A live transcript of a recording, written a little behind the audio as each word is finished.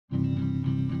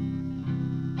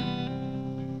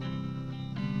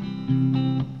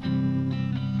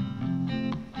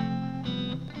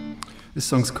This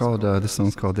song's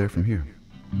called There From Here.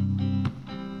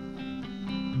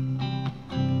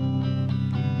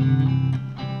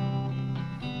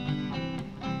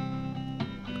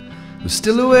 We're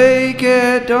still awake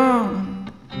at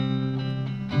dawn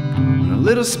on a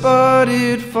little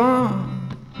spotted fawn,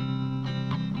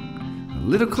 a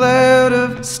little cloud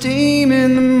of steam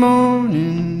in the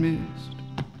morning mist.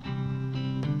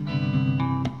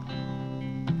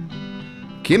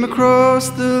 Came across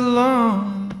the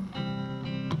lawn,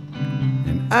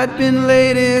 I'd been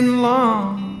waiting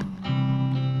long,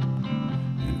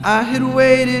 and I had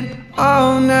waited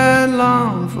all night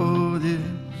long for this.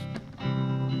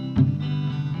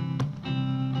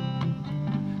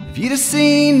 If you'd have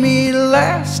seen me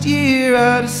last year,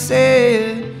 I'd have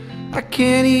said, I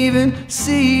can't even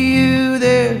see you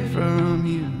there from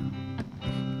here.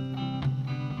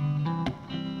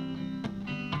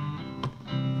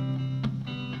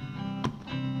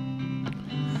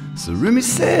 So Rumi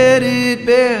said it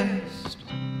best,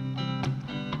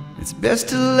 it's best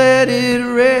to let it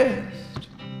rest.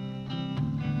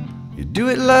 You do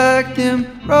it like them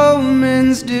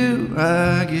Romans do,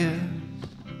 I guess.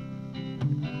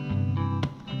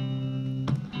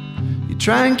 You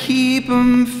try and keep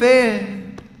them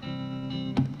fed,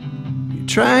 you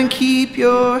try and keep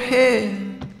your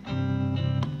head,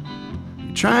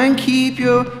 you try and keep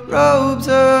your robes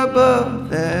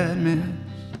above that mess.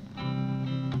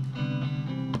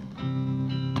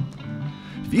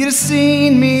 If you'd have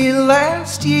seen me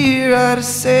last year, I'd have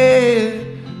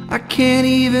said, I can't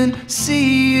even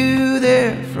see you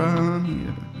there from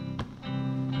here.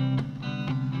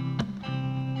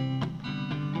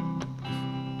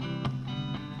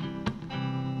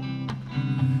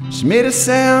 She made it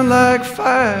sound like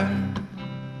fire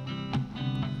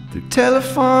through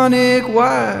telephonic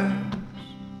wires,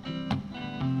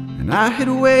 and I had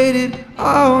waited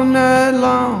all night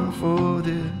long for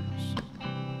this.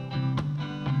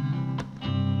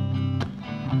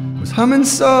 Was humming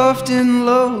soft and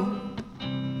low,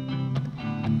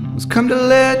 was come to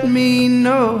let me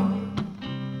know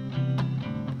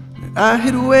that I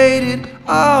had waited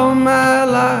all my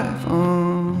life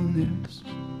on this.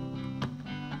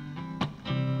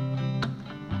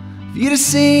 If you'd have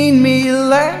seen me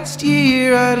last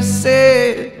year, I'd have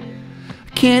said, I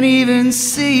can't even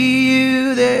see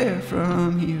you there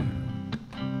from here.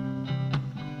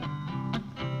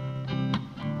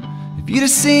 If you'd have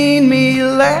seen me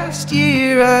last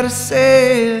year, I'd have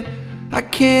said, I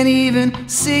can't even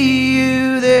see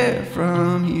you there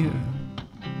from here.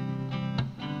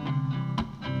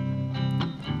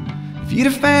 If you'd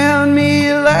have found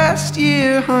me last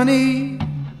year, honey,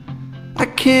 I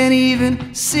can't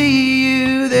even see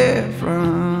you there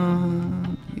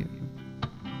from here.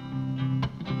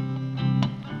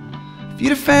 If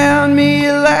you'd have found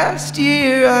me last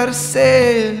year, I'd have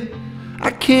said, I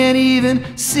can't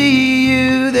even see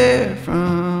you there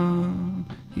from